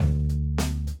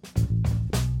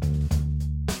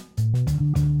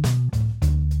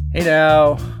Hey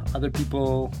now, other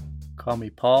people call me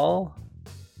Paul.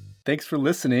 Thanks for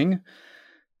listening,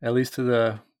 at least to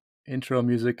the intro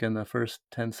music and the first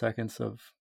 10 seconds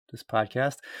of this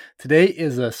podcast. Today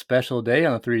is a special day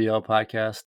on the 3DL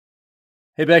podcast.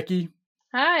 Hey, Becky.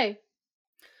 Hi.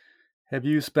 Have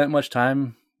you spent much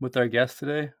time with our guest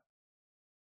today?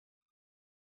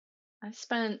 I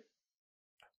spent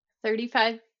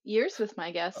 35 years with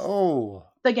my guest. Oh,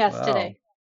 the guest wow. today.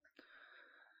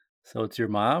 So it's your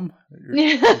mom? No,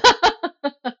 it's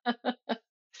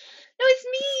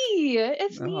me.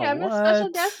 It's me. Oh, I'm a special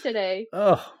what? guest today.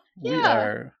 Oh, we Yeah.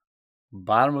 are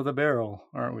bottom of the barrel,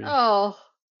 aren't we? Oh,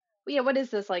 yeah. What is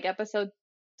this, like episode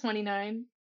 29?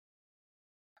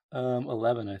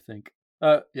 11, I think.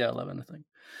 Yeah, 11, I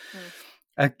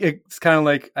think. It's kind of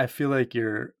like, I feel like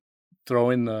you're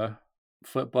throwing the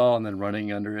football and then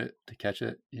running under it to catch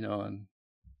it, you know, and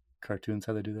cartoons,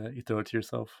 how they do that. You throw it to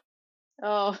yourself.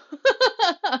 Oh.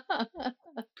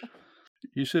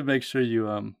 You should make sure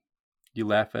you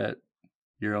laugh at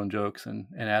your own jokes and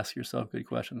ask yourself good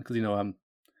questions, because you know I'm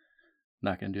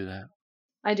not going to do that.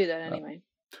 I do that anyway.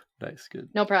 Nice, good.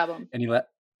 No problem.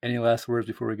 Any last words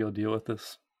before we go deal with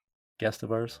this guest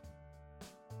of ours?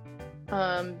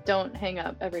 Don't hang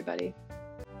up, everybody.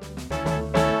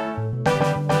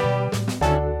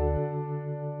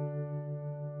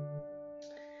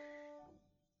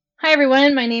 Hi,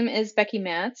 everyone. My name is Becky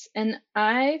Matz, and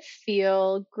I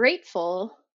feel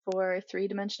grateful for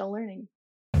three-dimensional learning.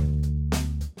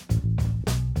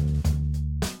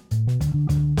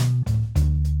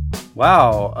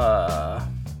 Wow. I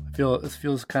feel this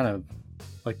feels kind of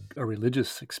like a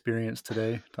religious experience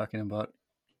today, talking about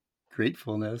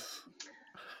gratefulness.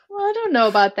 Well, I don't know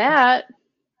about that.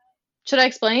 Should I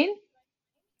explain?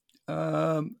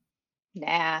 Nah.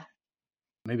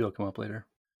 Maybe it'll come up later.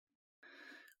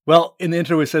 Well, in the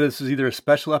intro, we said this was either a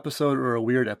special episode or a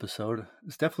weird episode.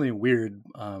 It's definitely weird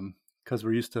because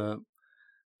we're used to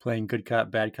playing good cop,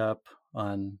 bad cop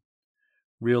on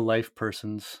real life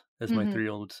persons, as my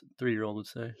 3-year-old would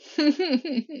say.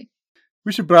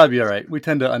 We should probably be all right. We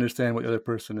tend to understand what the other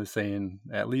person is saying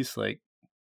at least like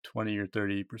 20 or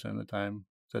 30% of the time.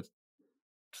 Does that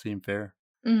seem fair?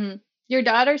 Mm-hmm. Your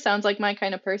daughter sounds like my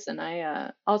kind of person.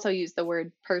 I also use the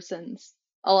word persons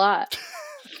a lot.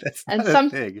 That's not a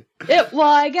thing.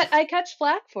 I catch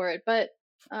flack for it, but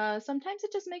sometimes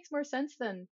it just makes more sense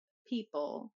than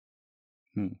people.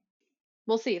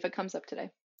 We'll see if it comes up today.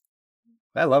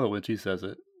 I love it when she says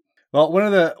it. Well,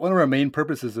 one of our main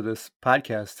purposes of this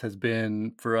podcast has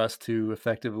been for us to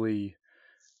effectively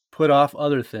put off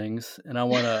other things, and I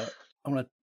want to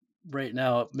right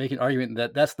now make an argument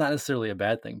that that's not necessarily a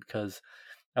bad thing, because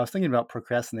I was thinking about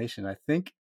procrastination. I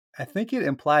think it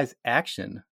implies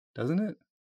action, doesn't it?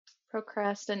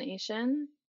 Procrastination?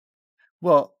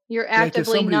 Well, you're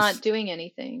actively not doing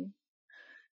anything.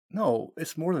 No,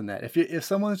 it's more than that. If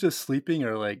someone's just sleeping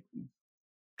or like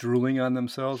drooling on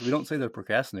themselves, we don't say they're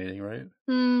procrastinating, right?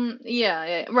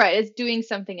 Yeah, right. It's doing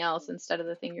something else instead of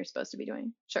the thing you're supposed to be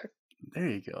doing. Sure. There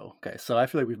you go. Okay, so I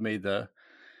feel like we've made the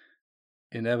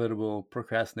inevitable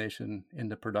procrastination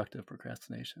into productive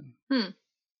procrastination. That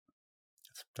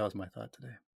was my thought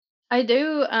today. I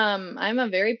do. I'm a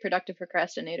very productive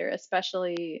procrastinator,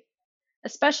 especially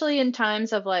in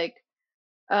times of like,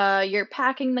 you're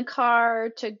packing the car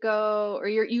to go, or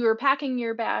you were packing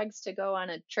your bags to go on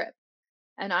a trip.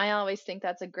 And I always think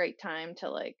that's a great time to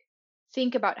like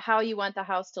think about how you want the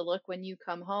house to look when you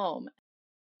come home.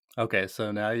 Okay,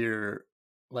 so now you're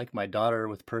like my daughter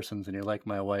with persons, and you're like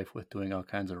my wife with doing all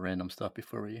kinds of random stuff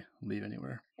before we leave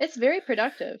anywhere. It's very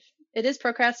productive. It is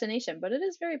procrastination, but it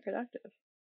is very productive.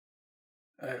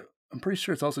 I'm pretty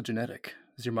sure it's also genetic.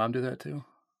 Does your mom do that too?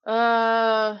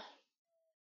 I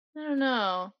don't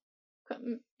know.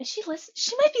 Is she listen?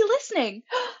 She might be listening.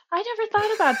 I never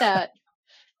thought about that.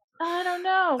 I don't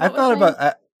know. I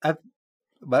thought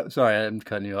about. Sorry, I'm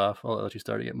cutting you off. I'll let you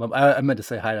start again. Mom, I meant to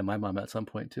say hi to my mom at some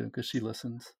point too, because she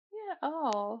listens. Yeah.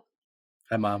 Oh.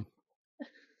 Hi, Mom.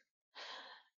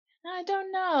 I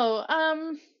don't know.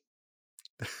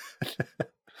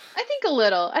 I think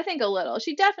a little.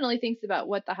 She definitely thinks about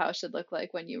what the house should look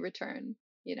like when you return,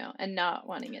 and not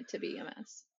wanting it to be a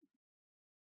mess.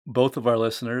 Both of our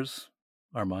listeners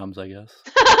are moms, I guess.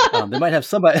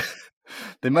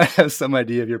 They might have some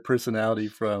idea of your personality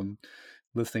from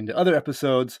listening to other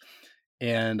episodes,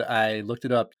 and I looked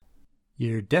it up.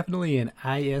 You're definitely an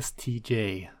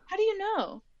ISTJ. How do you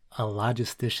know? A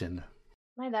logistician.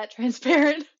 Am I that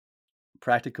transparent?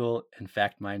 Practical and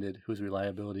fact-minded, whose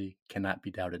reliability cannot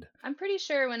be doubted. I'm pretty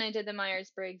sure when I did the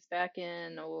Myers-Briggs back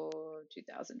in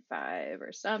 2005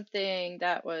 or something,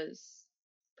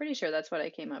 pretty sure that's what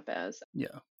I came up as.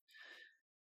 Yeah.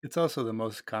 It's also the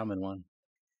most common one.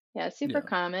 Yeah, it's super Yeah.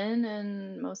 common,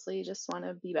 and mostly just want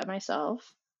to be by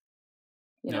myself,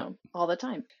 Yep. all the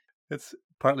time. It's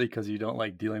partly because you don't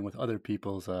like dealing with other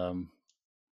people's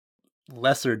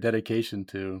lesser dedication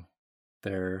to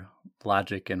their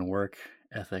logic and work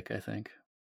ethic, I think.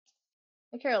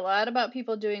 I care a lot about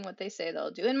people doing what they say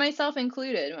they'll do, and myself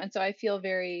included. And so I feel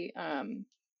very,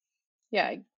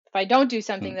 yeah. If I don't do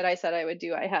something Hmm. that I said I would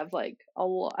do, I have like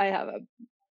I have a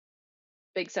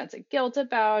big sense of guilt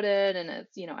about it, and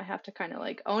it's I have to kind of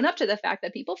like own up to the fact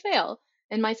that people fail,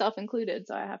 and myself included.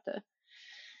 So I have to,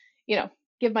 you know,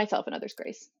 give myself another's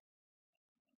grace.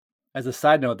 As a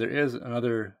side note, there is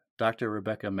another Dr.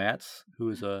 Rebecca Matz, who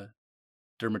is a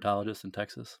dermatologist in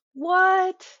Texas.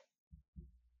 What?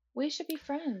 We should be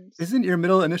friends. Isn't your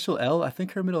middle initial L? I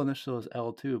think her middle initial is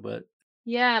L too, but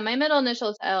Yeah, my middle initial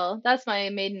is L. That's my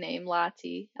maiden name,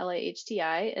 Lahti,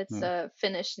 Lahti. It's hmm. a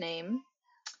Finnish name.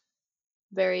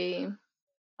 Very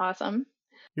awesome.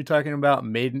 You're talking about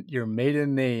your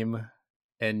maiden name,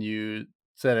 and you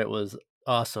said it was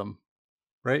awesome,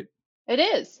 right? It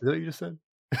Is is. that what you just said?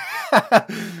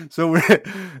 So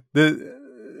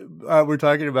we're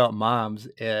talking about moms,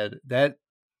 and that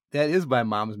is my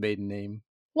mom's maiden name.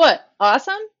 What?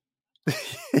 Awesome?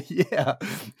 Yeah,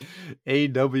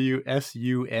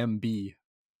 AWSUMB.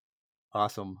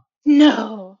 Awesome.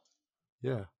 No.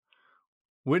 Yeah.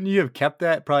 Wouldn't you have kept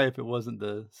that? Probably if it wasn't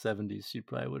the 70s, you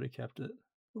probably would have kept it.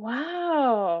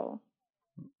 Wow.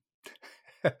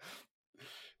 I'm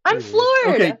Anyways,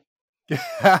 floored.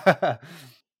 okay.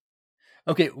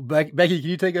 Okay, Becky, can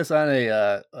you take us on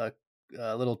a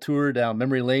little tour down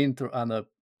memory lane on the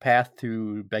path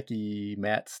to Becky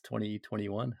Matz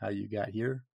 2021? How you got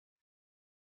here?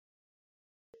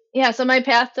 Yeah, so my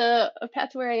path to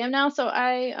where I am now. So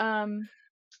I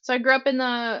grew up in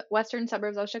the western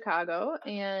suburbs of Chicago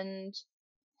and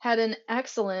had an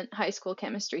excellent high school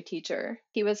chemistry teacher.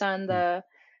 He was on Hmm. the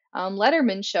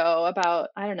Letterman show about,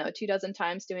 I don't know, 2 dozen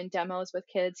times doing demos with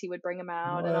kids. He would bring them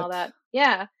out and all What? that.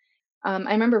 Yeah. I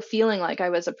remember feeling like I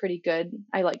was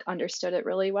I like understood it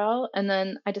really well. And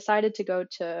then I decided to go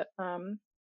to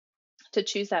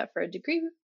choose that for a degree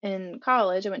in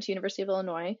college. I went to University of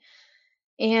Illinois,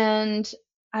 and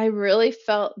I really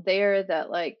felt there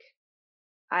that like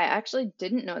I actually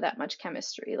didn't know that much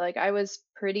chemistry. Like I was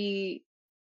pretty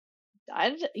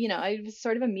I was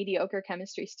sort of a mediocre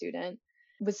chemistry student.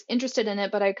 Was interested in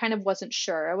it, but I kind of wasn't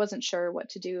sure. I wasn't sure what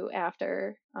to do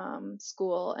after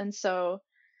school, and so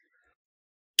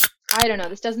I don't know.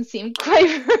 This doesn't seem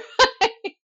quite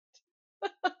right.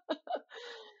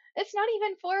 It's not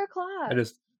even 4 o'clock. I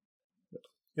just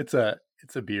it's a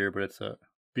beer, but it's a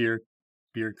beer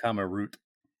comma root.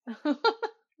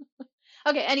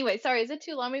 Okay. Anyway, sorry. Is it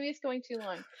too long? Maybe it's going too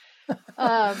long.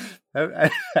 Um, I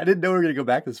didn't know we were gonna go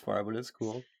back this far, but it's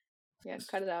cool. yeah,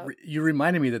 cut it out. You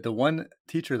reminded me that the one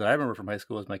teacher that I remember from high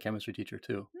school was my chemistry teacher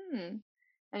too. Hmm.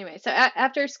 Anyway, so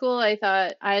after school, I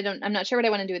thought I'm not sure what I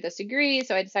want to do with this degree,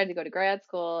 so I decided to go to grad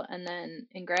school. And then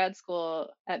in grad school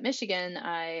at Michigan,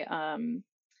 I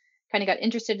kind of got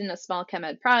interested in a small chem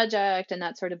ed project, and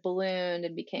that sort of ballooned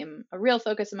and became a real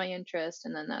focus of my interest.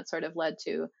 And then that sort of led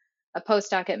to a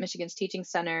postdoc at Michigan's Teaching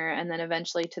Center, and then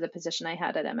eventually to the position I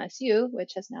had at MSU,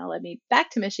 which has now led me back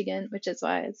to Michigan, which is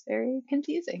why it's very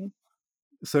confusing.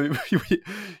 So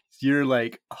you're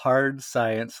like hard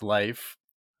science life.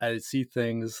 I see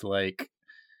things like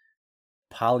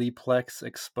polyplex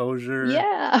exposure,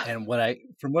 Yeah. and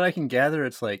from what I can gather,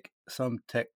 it's like some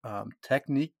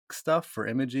technique stuff for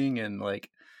imaging and like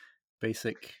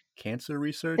basic cancer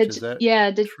research. Is that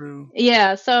Yeah, true?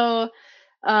 yeah. So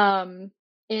um,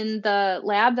 in the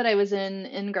lab that I was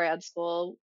in grad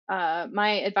school,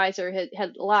 my advisor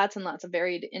had lots and lots of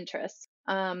varied interests.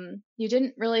 You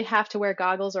didn't really have to wear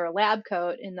goggles or a lab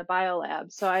coat in the bio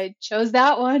lab, so I chose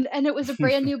that one. And it was a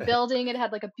brand new building. It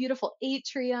had like a beautiful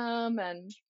atrium and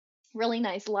really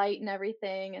nice light and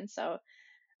everything. And so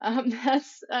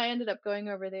that's I ended up going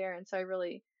over there, and so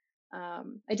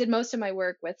I did most of my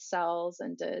work with cells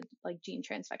and did like gene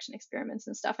transfection experiments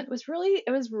and stuff, and it was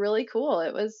really cool.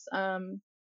 It was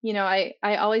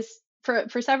I always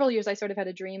for several years I sort of had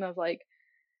a dream of like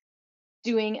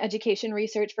doing education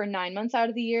research for 9 months out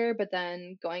of the year, but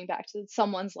then going back to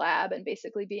someone's lab and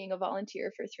basically being a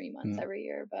volunteer for 3 months Hmm. every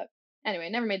year. But anyway,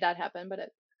 never made that happen, but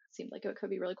it seemed like it could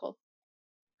be really cool.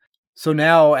 So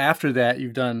now after that,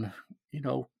 you've done,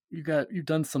 you've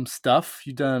done some stuff.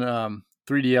 You've done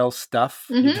 3DL stuff.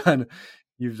 Hmm.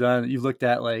 You've looked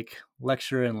at like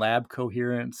lecture and lab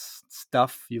coherence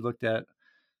stuff. You looked at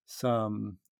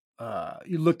some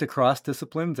you looked across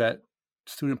disciplines at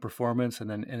student performance and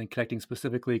then connecting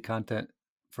specifically content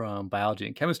from biology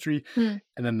and chemistry, Hmm.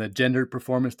 and then the gender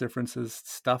performance differences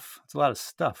stuff. It's a lot of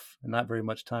stuff and not very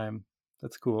much time.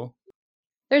 That's cool.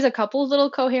 There's a couple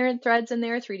little coherent threads in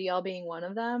there, 3DL being one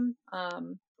of them, by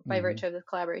Mm-hmm. virtue of the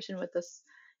collaboration with this,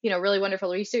 really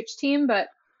wonderful research team. But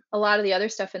a lot of the other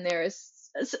stuff in there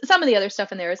some of the other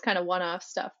stuff in there is kind of one-off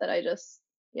stuff that I just,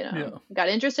 Yeah. got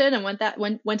interested and went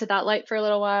to that light for a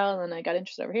little while, and then I got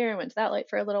interested over here and went to that light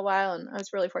for a little while, and I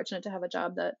was really fortunate to have a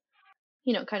job that,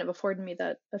 kind of afforded me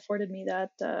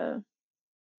that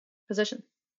position.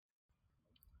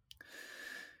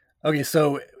 Okay,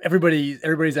 so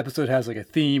everybody's episode has like a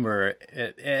theme, or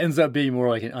it ends up being more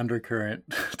like an undercurrent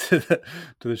to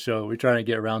the show. We're trying to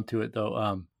get around to it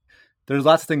though. There's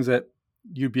lots of things that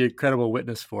you'd be a credible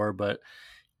witness for, but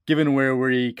given where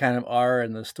we kind of are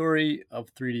in the story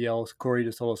of 3DL, Corey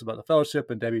just told us about the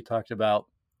fellowship, and Debbie talked about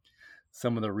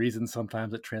some of the reasons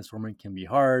sometimes that transforming can be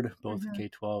hard, both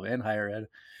K-12 and higher ed.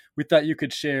 We thought you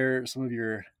could share some of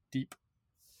your deep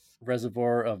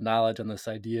reservoir of knowledge on this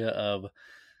idea of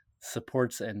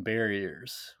supports and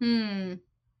barriers.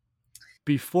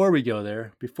 Before we go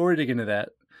there, before we dig into that,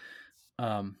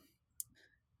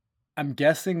 I'm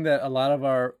guessing that a lot of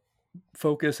our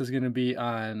focus is going to be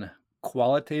on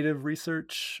qualitative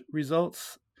research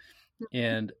results.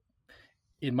 And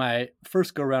in my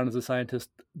first go around as a scientist,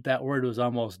 that word was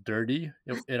almost dirty.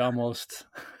 It almost,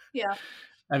 Yeah.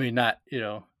 I mean, not,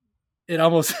 it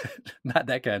almost, not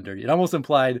that kind of dirty. It almost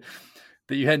implied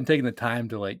that you hadn't taken the time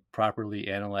to like properly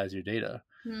analyze your data.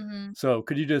 So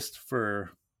could you just,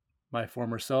 for my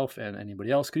former self and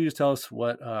anybody else, could you just tell us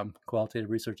what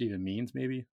qualitative research even means?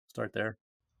 Maybe start there.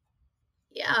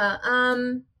 Yeah.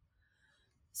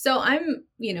 So I'm,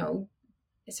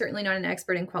 certainly not an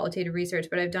expert in qualitative research,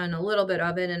 but I've done a little bit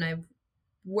of it, and I've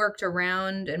worked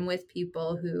around and with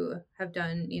people who have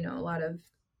done, a lot of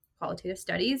qualitative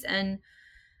studies. And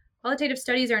qualitative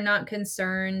studies are not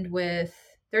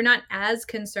they're not as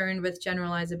concerned with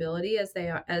generalizability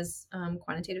as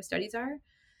quantitative studies are.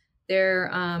 They're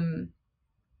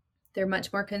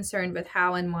much more concerned with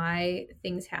how and why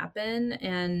things happen,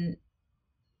 and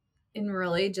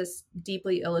really just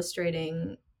deeply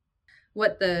illustrating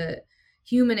what the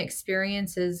human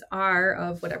experiences are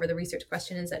of whatever the research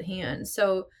question is at hand.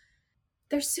 So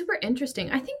they're super interesting.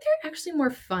 I think they're actually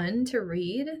more fun to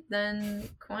read than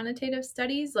quantitative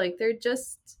studies. Like, they're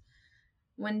just,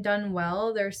 when done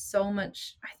well, there's so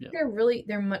much, I think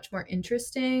they're much more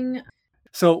interesting.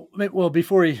 So, well,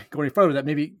 before we go any further with that,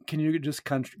 maybe can you just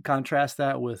contrast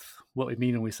that with what we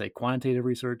mean when we say quantitative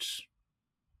research?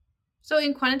 So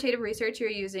in quantitative research, you're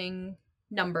using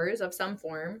numbers of some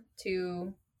form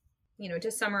to,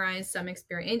 to summarize some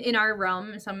experience in our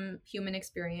realm, some human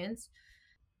experience.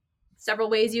 Several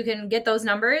ways you can get those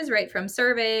numbers, right? From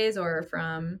surveys or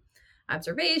from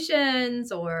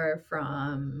observations or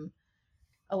from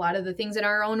a lot of the things in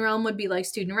our own realm would be like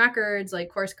student records, like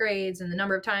course grades and the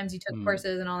number of times you took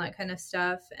courses and all that kind of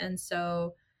stuff. And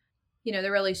so,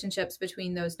 the relationships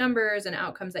between those numbers and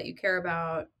outcomes that you care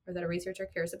about or that a researcher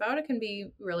cares about, it can be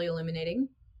really illuminating.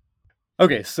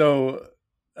 Okay, so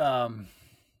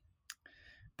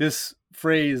this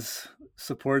phrase,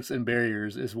 supports and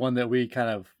barriers, is one that we kind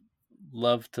of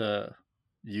love to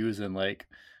use in like,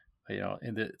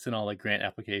 it's in all like grant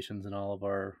applications and all of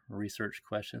our research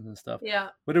questions and stuff. Yeah.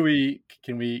 What can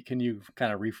you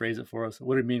kind of rephrase it for us?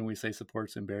 What do you mean when we say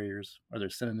supports and barriers? Are there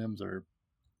synonyms or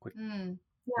what do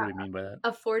you mean by that?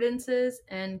 Affordances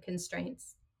and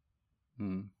constraints.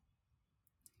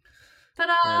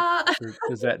 Ta-da!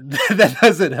 Does that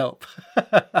doesn't help?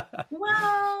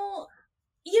 Well,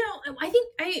 I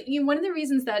think one of the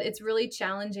reasons that it's really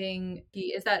challenging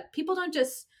is that people don't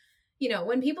just,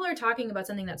 when people are talking about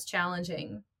something that's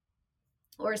challenging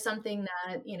or something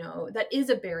that, that is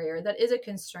a barrier, that is a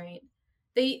constraint,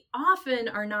 they often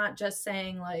are not just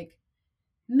saying like,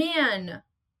 man,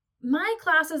 my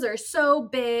classes are so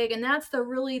big and that's the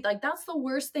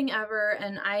worst thing ever.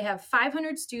 And I have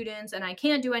 500 students and I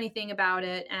can't do anything about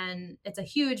it. And it's a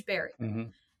huge barrier,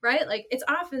 right? Like, it's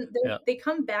often, they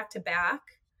come back to back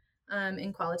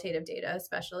in qualitative data,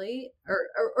 especially,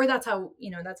 or that's how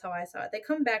I saw it. They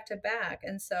come back to back.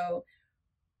 And so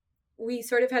we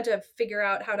sort of had to figure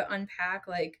out how to unpack,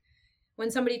 like, when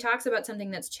somebody talks about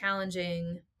something that's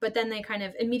challenging, but then they kind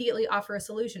of immediately offer a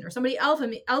solution, or somebody else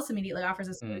immediately offers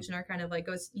a solution, or kind of like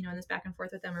goes, in this back and forth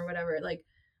with them or whatever. Like,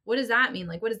 what does that mean?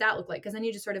 Like, what does that look like? Because then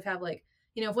you just sort of have like,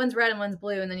 if one's red and one's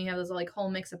blue, and then you have this like whole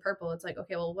mix of purple, it's like,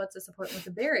 okay, well, what's a support and what's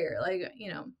a barrier? Like,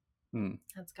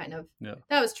 that's kind of,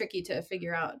 that was tricky to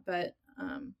figure out, but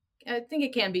I think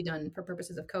it can be done for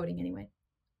purposes of coding anyway.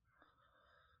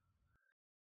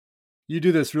 You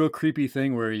do this real creepy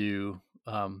thing where you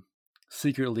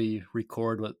secretly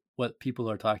record what people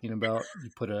are talking about. You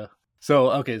put so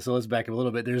let's back up a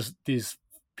little bit. There's these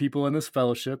people in this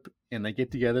fellowship, and they get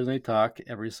together and they talk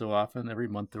every so often, every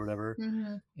month or whatever.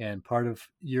 Mm-hmm. And part of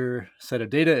your set of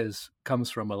data comes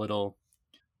from a little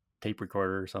tape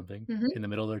recorder or something in the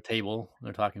middle of their table.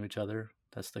 They're talking to each other.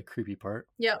 That's the creepy part.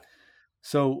 Yep.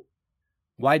 So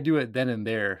why do it then and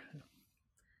there?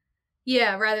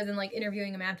 Yeah, rather than like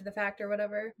interviewing them after the fact or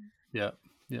whatever. Yeah.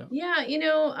 Yeah,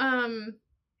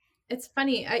 it's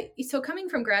funny. So coming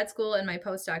from grad school and my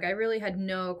postdoc, I really had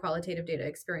no qualitative data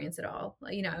experience at all.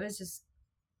 I was just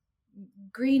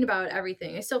green about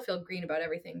everything. I still feel green about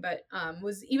everything, but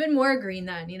was even more green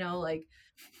then,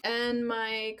 and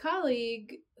my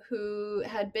colleague who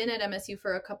had been at MSU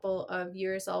for a couple of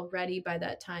years already by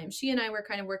that time, she and I were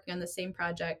kind of working on the same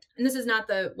project. And this is not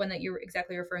the one that you're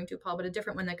exactly referring to, Paul, but a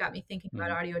different one that got me thinking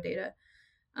about audio data.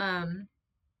 And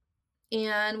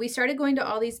we started going to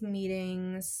all these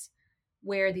meetings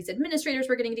where these administrators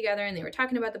were getting together, and they were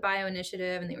talking about the bio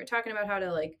initiative, and they were talking about how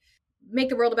to make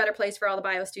the world a better place for all the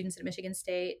bio students at Michigan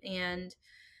State. And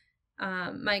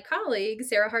my colleague,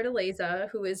 Sarah Hartaleza,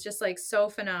 who is just so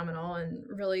phenomenal and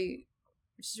really,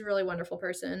 she's a really wonderful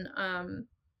person.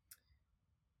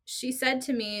 She said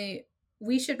to me,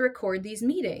 we should record these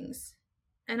meetings.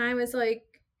 And I was like,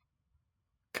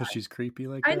 because she's creepy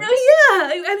like that? I know,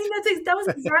 yeah. I mean, that was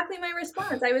exactly my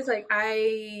response. I was like,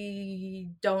 I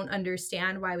don't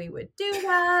understand why we would do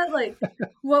that.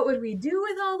 What would we do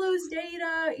with all those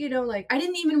data? I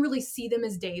didn't even really see them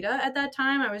as data at that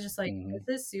time. I was just like,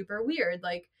 this is super weird.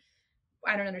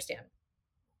 I don't understand.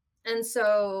 And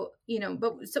so,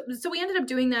 so we ended up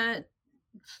doing that.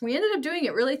 We ended up doing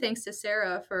it really thanks to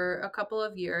Sarah for a couple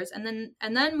of years. And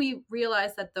then we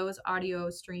realized that those audio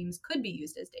streams could be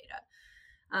used as data.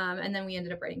 And then we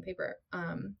ended up writing a paper,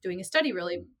 doing a study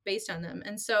really based on them.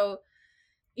 And so,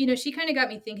 she kind of got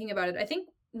me thinking about it. I think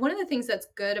one of the things that's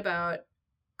good about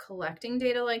collecting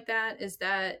data like that is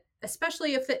that,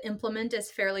 especially if the implement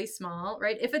is fairly small,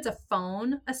 right? If it's a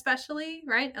phone, especially,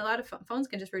 right? A lot of phones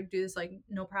can just do this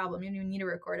no problem. You don't even need a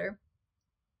recorder.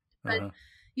 But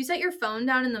you set your phone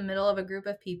down in the middle of a group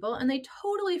of people and they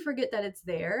totally forget that it's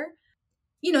there.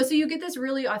 So you get this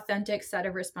really authentic set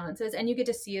of responses and you get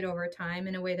to see it over time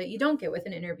in a way that you don't get with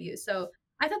an interview. So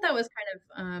I thought that was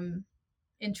kind of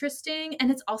interesting. And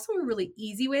it's also a really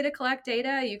easy way to collect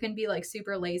data. You can be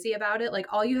super lazy about it.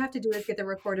 All you have to do is get the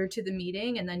recorder to the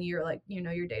meeting and then you're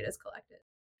your data is collected.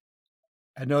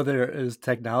 I know there is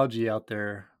technology out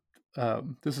there.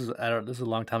 This is a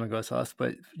long time ago I saw this,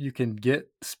 but you can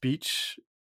get speech.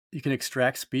 You can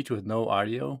extract speech with no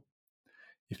audio.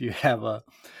 If you have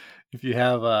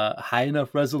a high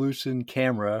enough resolution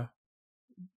camera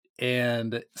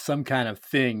and some kind of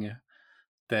thing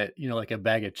that, like a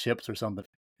bag of chips or something.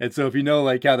 And so if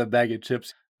how the bag of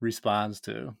chips responds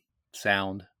to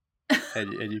sound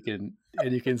and you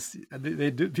can see,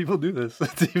 people do this.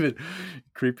 It's even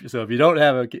creepy. So if you don't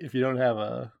have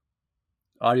a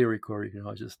audio recorder, you can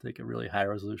always just take a really high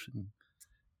resolution.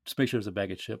 Just make sure there's a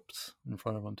bag of chips in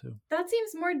front of them too. That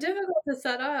seems more difficult to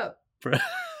set up.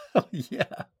 Yeah.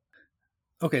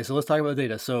 Okay, so let's talk about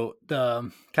data. So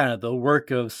the kind of the work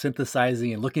of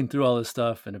synthesizing and looking through all this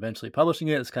stuff and eventually publishing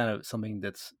it is kind of something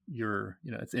that's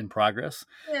it's in progress.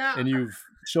 Yeah. And you've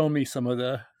shown me some of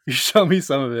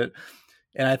it.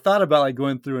 And I thought about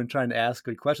going through and trying to ask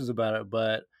good questions about it,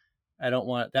 but I don't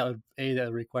want that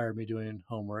would require me doing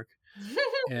homework.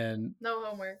 And no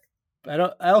homework.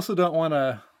 I also don't want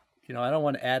to, I don't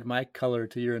want to add my color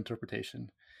to your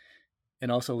interpretation.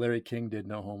 And also Larry King did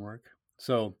no homework.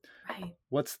 So right.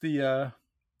 What's the,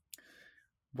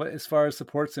 what as far as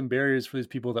supports and barriers for these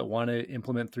people that want to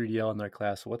implement 3DL in their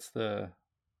class, what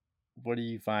do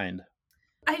you find?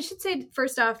 I should say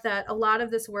first off that a lot of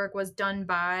this work was done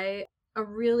by a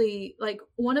really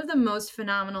one of the most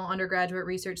phenomenal undergraduate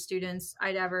research students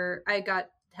I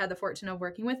had the fortune of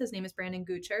working with. His name is Brandon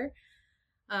Gucher.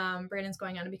 Brandon's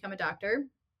going on to become a doctor.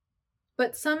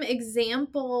 But some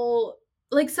example,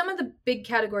 some of the big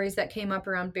categories that came up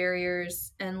around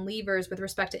barriers and levers with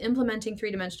respect to implementing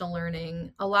three-dimensional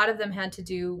learning, a lot of them had to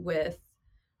do with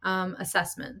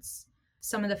assessments.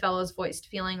 Some of the fellows voiced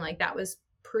feeling like that was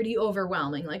pretty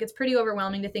overwhelming. It's pretty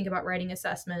overwhelming to think about writing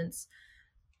assessments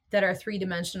that are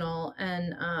three-dimensional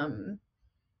and,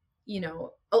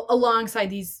 alongside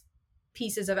these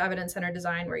pieces of evidence-centered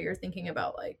design where you're thinking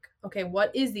about okay,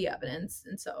 what is the evidence?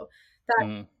 And so that,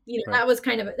 right.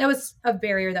 that was a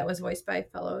barrier that was voiced by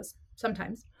fellows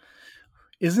sometimes.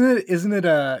 Isn't it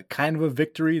a kind of a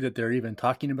victory that they're even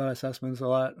talking about assessments a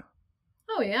lot?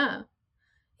 Oh yeah.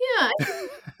 Yeah.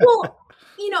 Well,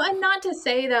 and not to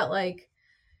say that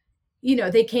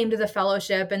they came to the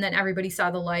fellowship and then everybody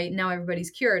saw the light and now everybody's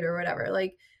cured or whatever.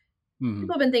 Like, people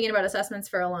have been thinking about assessments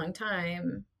for a long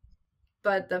time,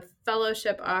 but the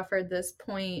fellowship offered this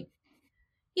point.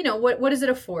 What does it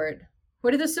afford?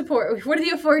 What are the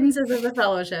affordances of the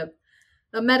fellowship?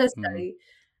 A meta study.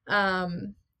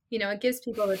 It gives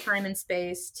people the time and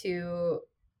space to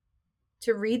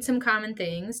read some common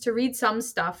things, to read some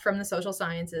stuff from the social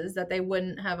sciences that they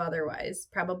wouldn't have otherwise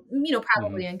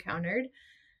probably encountered.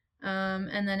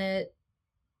 And then it,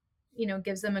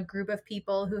 gives them a group of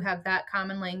people who have that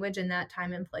common language and that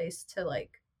time and place to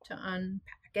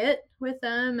unpack it with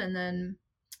them. And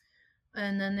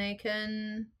then they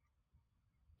can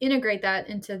integrate that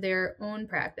into their own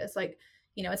practice. Like,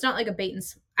 it's not like a bait and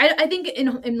I think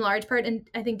in large part, and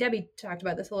I think Debbie talked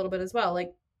about this a little bit as well,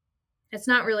 like, it's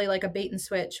not really like a bait and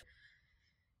switch.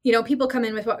 People come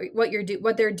in with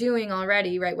what they're doing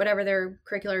already, right? Whatever their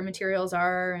curricular materials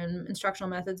are and instructional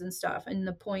methods and stuff. And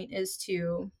the point is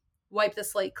to wipe the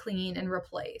slate clean and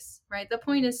replace, right? The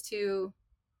point is to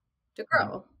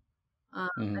grow.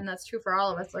 And that's true for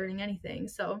all of us learning anything.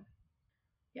 So,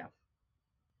 yeah.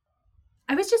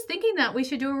 I was just thinking that we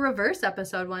should do a reverse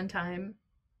episode one time.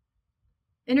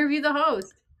 Interview the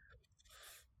host.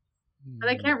 But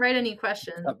I can't write any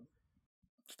questions.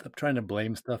 Stop trying to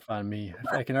blame stuff on me.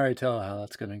 I can already tell how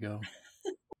that's going to go.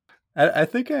 I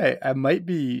think I might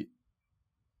be,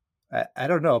 I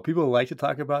don't know. People like to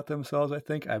talk about themselves, I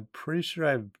think. I'm pretty sure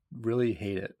I really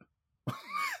hate it.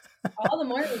 All the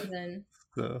more reason.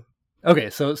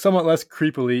 So somewhat less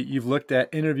creepily, you've looked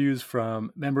at interviews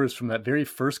from members from that very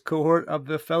first cohort of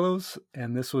the fellows,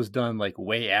 and this was done like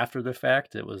way after the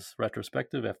fact. It was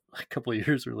retrospective. After a couple of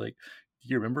years, we're like, do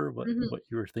you remember what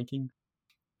you were thinking?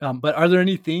 But are there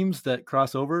any themes that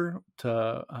cross over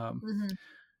to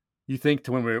you think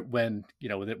to when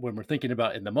we're thinking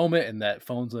about in the moment and that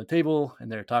phone's on the table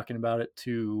and they're talking about it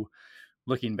to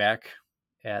looking back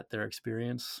at their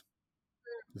experience?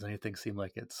 Does anything seem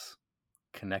like it's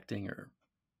connecting? Or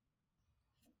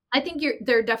I think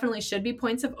there definitely should be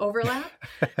points of overlap.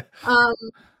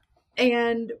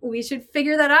 And we should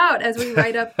figure that out as we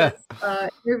write up this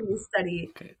interview study,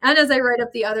 okay. And as I write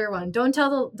up the other one. Don't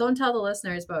tell the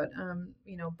listeners, but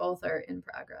both are in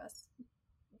progress.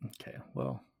 Okay,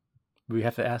 well, we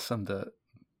have to ask them to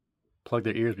plug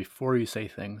their ears before you say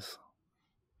things.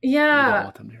 Yeah. You don't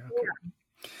want them to hear.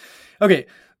 Okay.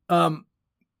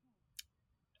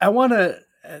 I want to.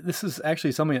 This is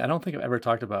actually something I don't think I've ever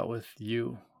talked about with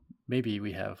you. Maybe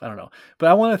we have. I don't know, but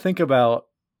I want to think about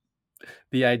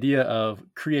the idea of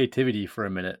creativity for a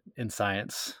minute in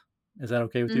science. Is that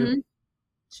okay with you?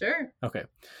 Sure. Okay.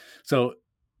 So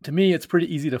to me, it's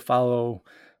pretty easy to follow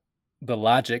the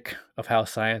logic of how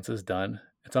science is done.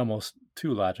 It's almost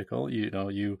too logical.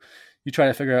 You try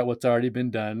to figure out what's already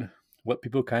been done, what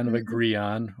people kind of agree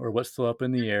on, or what's still up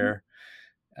in the air.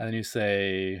 And then you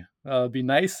say, it'd be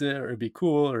nice, or it'd be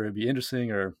cool, or it'd be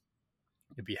interesting, or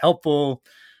it'd be helpful,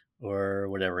 or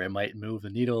whatever. It might move the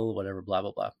needle, whatever, blah,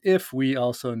 blah, blah. If we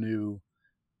also knew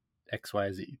X,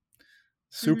 Y, Z.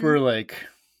 Super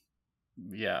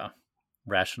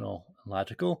rational and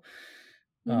logical.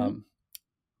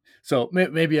 So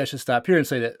maybe I should stop here and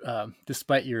say that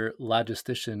despite your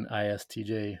logistician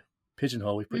ISTJ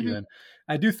pigeonhole we put you in,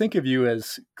 I do think of you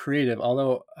as creative,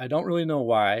 although I don't really know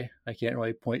why. I can't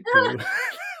really point to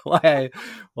why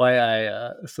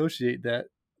I associate that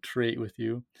trait with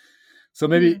you. So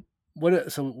maybe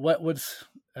what's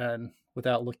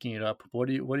without looking it up, what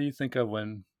do you think of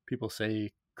when people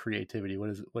say creativity?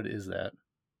 What is that?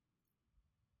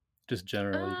 Just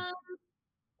generally.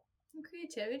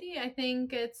 Creativity, I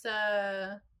think it's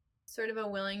a sort of a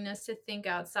willingness to think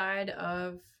outside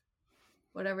of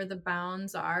whatever the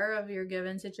bounds are of your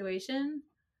given situation.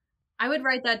 I would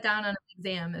write that down on an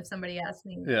exam if somebody asked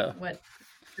me what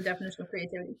the definition of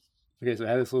creativity. Okay, so I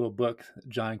have this little book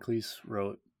John Cleese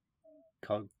wrote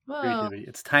called Creativity.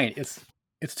 It's tiny.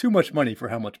 It's too much money for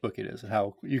how much book it is and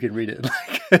how you can read it.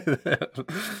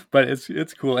 But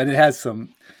it's cool, and it has some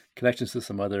connections to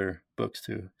some other books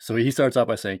too. So he starts off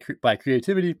by saying, by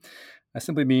creativity, I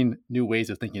simply mean new ways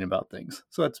of thinking about things.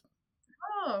 So that's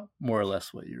more or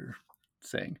less what you're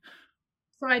saying.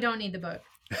 So I don't need the book.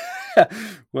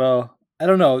 Well, I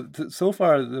don't know. So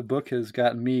far, the book has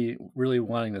gotten me really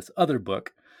wanting this other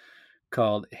book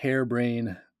called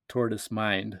Harebrained Tortoise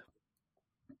Mind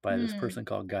by this person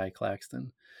called Guy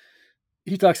Claxton.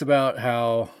 He talks about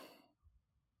how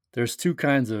there's two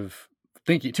ways of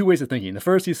thinking. The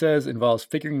first, he says, involves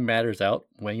figuring matters out,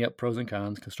 weighing up pros and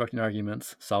cons, constructing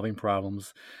arguments, solving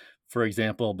problems. For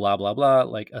example, blah, blah, blah,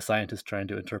 like a scientist trying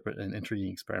to interpret an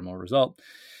intriguing experimental result.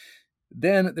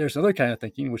 Then there's another kind of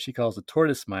thinking, which he calls the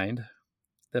tortoise mind,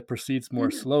 that proceeds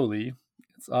more slowly.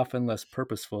 It's often less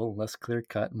purposeful, less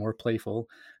clear-cut, more playful,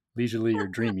 leisurely, or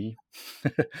dreamy.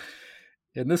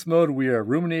 In this mode, we are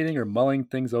ruminating or mulling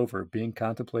things over, being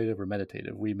contemplative or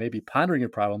meditative. We may be pondering a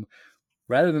problem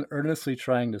rather than earnestly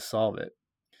trying to solve it.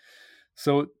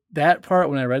 So that part,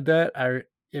 when I read that,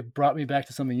 it brought me back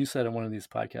to something you said on one of these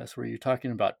podcasts where you're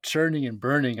talking about churning and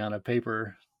burning on a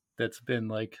paper that's been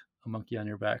like a monkey on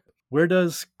your back. Where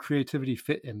does creativity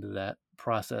fit into that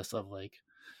process of like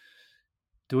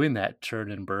doing that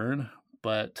churn and burn,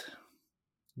 but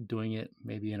doing it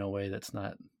maybe in a way that's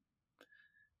not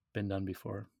been done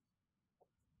before?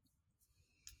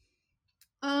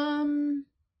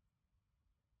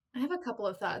 I have a couple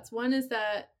of thoughts. One is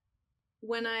that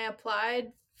when I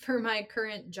applied for my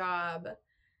current job,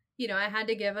 I had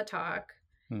to give a talk,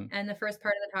 and the first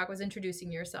part of the talk was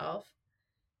introducing yourself.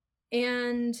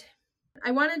 And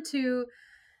I wanted to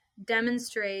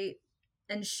demonstrate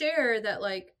and share that,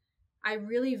 like, I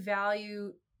really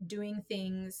value doing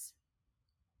things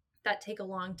that take a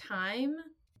long time.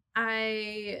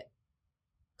 I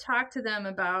talked to them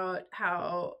about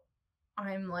how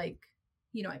I'm like,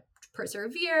 I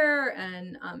persevere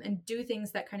and do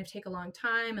things that kind of take a long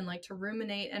time and like to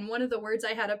ruminate. And one of the words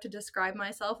I had up to describe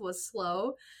myself was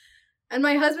slow. And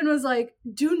my husband was like,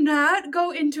 do not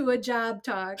go into a job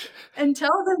talk and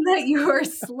tell them that you are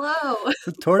slow. It's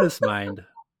a tortoise mind.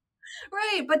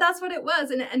 Right. But that's what it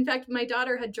was. And in fact, my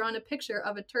daughter had drawn a picture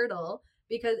of a turtle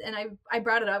and I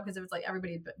brought it up because it was like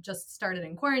everybody just started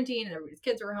in quarantine and everybody's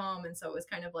kids were home. And so it was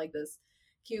kind of like this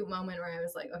cute moment where I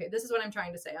was like, okay, this is what I'm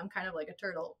trying to say. I'm kind of like a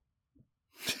turtle.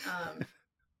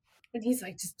 And he's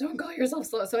like, just don't call yourself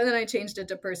slow. So then I changed it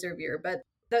to persevere. But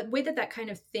the way that kind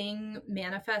of thing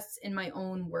manifests in my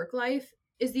own work life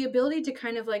is the ability to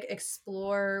kind of like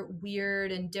explore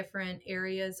weird and different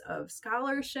areas of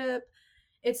scholarship.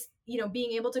 It's,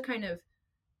 being able to kind of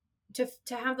to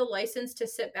have the license to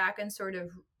sit back and sort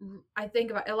of, I think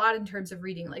about a lot in terms of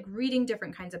reading, like reading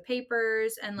different kinds of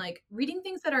papers and like reading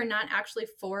things that are not actually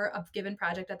for a given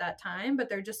project at that time, but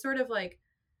they're just sort of like,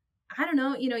 I don't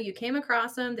know, you came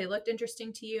across them, they looked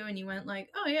interesting to you and you went like,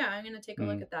 oh yeah, I'm going to take a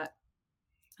look at that.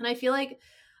 And I feel like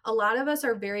a lot of us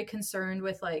are very concerned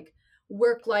with like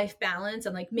work-life balance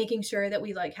and like making sure that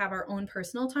we like have our own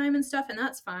personal time and stuff. And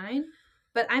that's fine.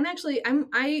 But I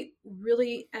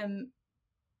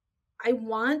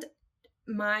want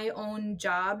my own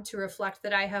job to reflect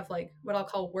that I have like what I'll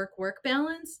call work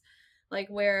balance, like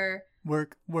where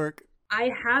work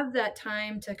I have that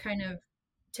time to kind of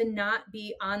to not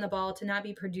be on the ball, to not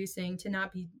be producing, to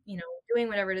not be, doing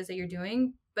whatever it is that you're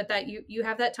doing, but that you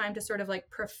have that time to sort of like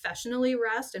professionally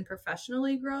rest and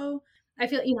professionally grow. I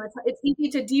feel, it's easy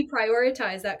to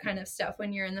deprioritize that kind of stuff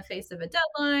when you're in the face of a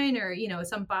deadline or,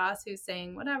 some boss who's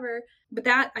saying whatever. But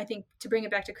that, I think, to bring it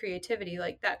back to creativity,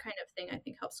 like that kind of thing, I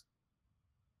think helps,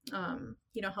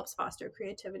 helps foster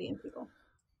creativity in people.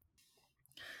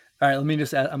 All right, I'm going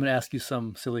to ask you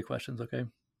some silly questions, okay?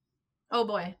 Oh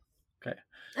boy. Okay.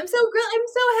 I'm so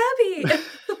happy.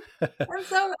 I've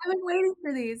been waiting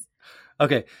for these.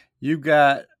 Okay. You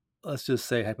got, let's just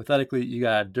say hypothetically, you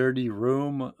got a dirty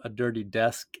room, a dirty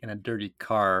desk, and a dirty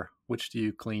car. Which do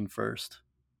you clean first?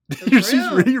 You're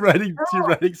writing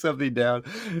something down.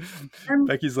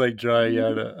 Becky's like drawing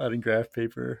out on graph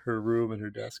paper her room and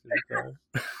her desk and her car.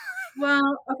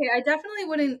 Well, okay, I definitely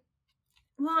wouldn't.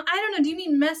 Well, I don't know. Do you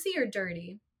mean messy or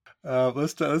dirty?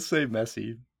 Let's say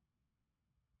messy.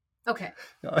 Okay.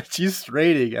 She's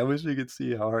straining. I wish you could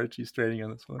see how hard she's straining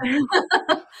on this one.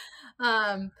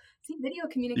 See, video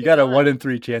communication. You got a 1 in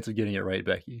 3 chance of getting it right,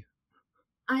 Becky.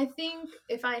 I think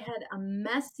if I had a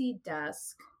messy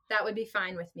desk, that would be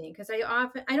fine with me because I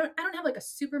don't have like a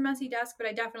super messy desk, but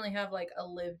I definitely have like a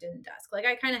lived-in desk. Like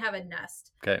I kind of have a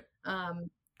nest. Okay.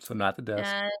 So not the desk.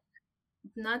 And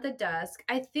not the desk.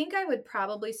 I think I would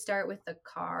probably start with the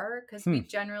car because we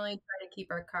generally try to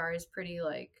keep our cars pretty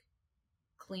like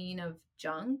clean of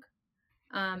junk.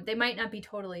 They might not be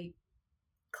totally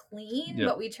clean,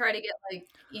 but we try to get like,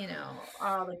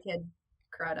 all the kid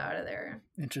crud out of there.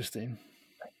 Interesting.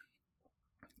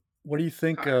 What do you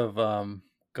think of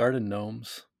garden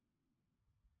gnomes?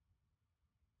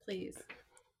 Please.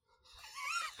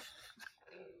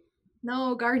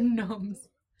 No, garden gnomes.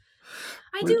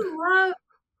 I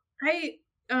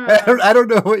don't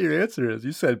know what your answer is.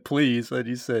 You said please, and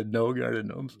you said no garden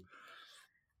gnomes.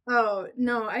 Oh,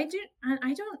 no, I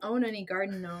don't own any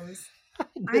garden gnomes.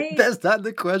 That's not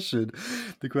the question.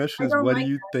 The question is, what do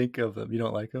you think of them? You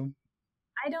don't like them?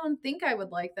 I don't think I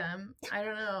would like them. I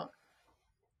don't know.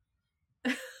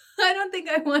 I don't think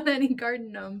I want any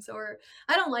garden gnomes, or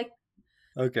I don't like them.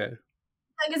 Okay.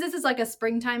 Because this is like a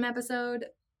springtime episode.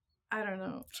 I don't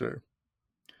know. Sure.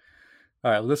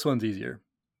 All right. Well, this one's easier.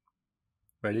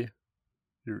 Ready?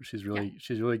 She's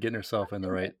really getting herself in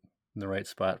the right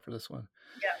spot for this one.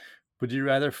 Yeah. Would you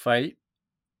rather fight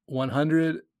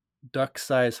 100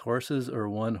 duck-sized horses or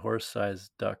 1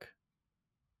 horse-sized duck?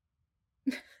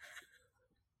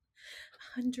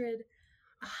 100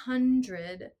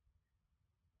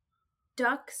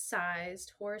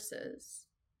 duck-sized horses.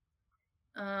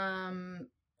 Or one,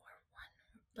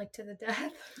 like to the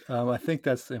death. I think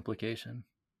that's the implication.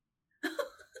 I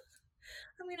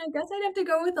mean, I guess I'd have to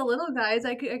go with the little guys.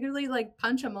 I could really like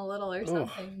punch them a little or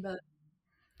something, but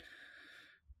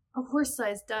a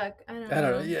horse-sized duck. I don't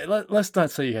know. Yeah, let's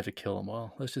not say you have to kill them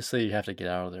all. Let's just say you have to get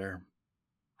out of there.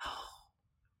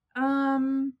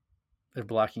 They're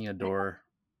blocking a door.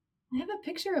 I have a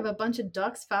picture of a bunch of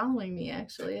ducks following me.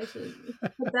 Actually, I should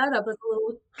put that up as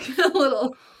a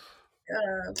little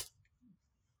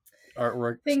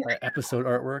artwork thing. Episode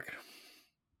artwork.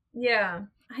 Yeah,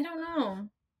 I don't know.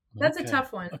 That's a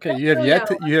tough one. Okay, you have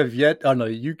yet. Oh no,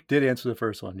 you did answer the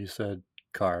first one. You said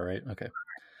car, right? Okay.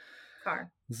 Car.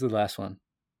 This is the last one.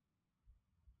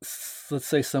 Let's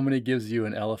say somebody gives you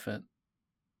an elephant.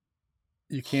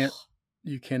 You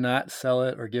cannot sell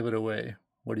it or give it away.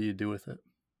 What do you do with it?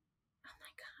 Oh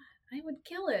my God, I would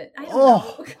kill it. I don't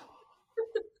know.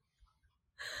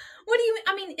 What do you?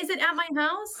 I mean, is it at my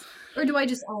house or do I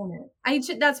just own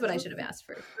it? That's what I should have asked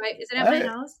first, right? Is it at my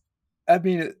house? I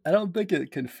mean, I don't think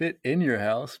it can fit in your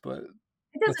house, but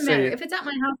it doesn't matter. If it's at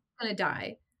my house, it's gonna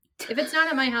die. If it's not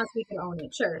at my house, we can own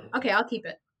it. Sure. Okay, I'll keep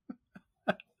it.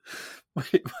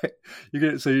 Wait.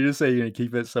 You're just saying you're gonna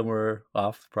keep it somewhere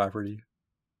off the property?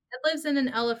 It lives in an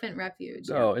elephant refuge.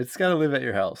 No, it's gotta live at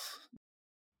your house.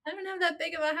 I don't have that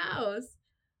big of a house.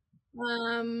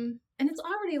 And it's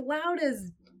already loud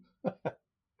as.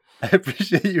 I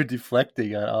appreciate you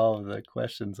deflecting on all of the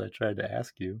questions I tried to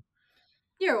ask you.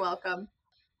 You're welcome.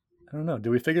 I don't know.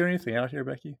 Did we figure anything out here,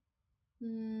 Becky?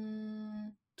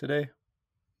 Today?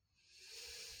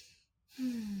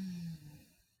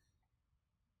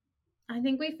 I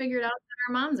think we figured out that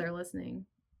our moms are listening.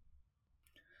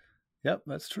 Yep,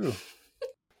 that's true.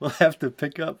 We'll have to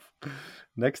pick up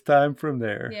next time from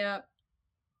there. Yeah.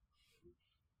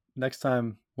 Next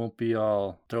time won't be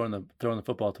all throwing the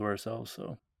football to ourselves,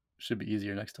 so it should be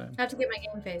easier next time. I have to get my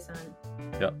game face on.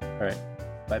 Yep. All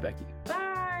right. Bye, Becky. Bye.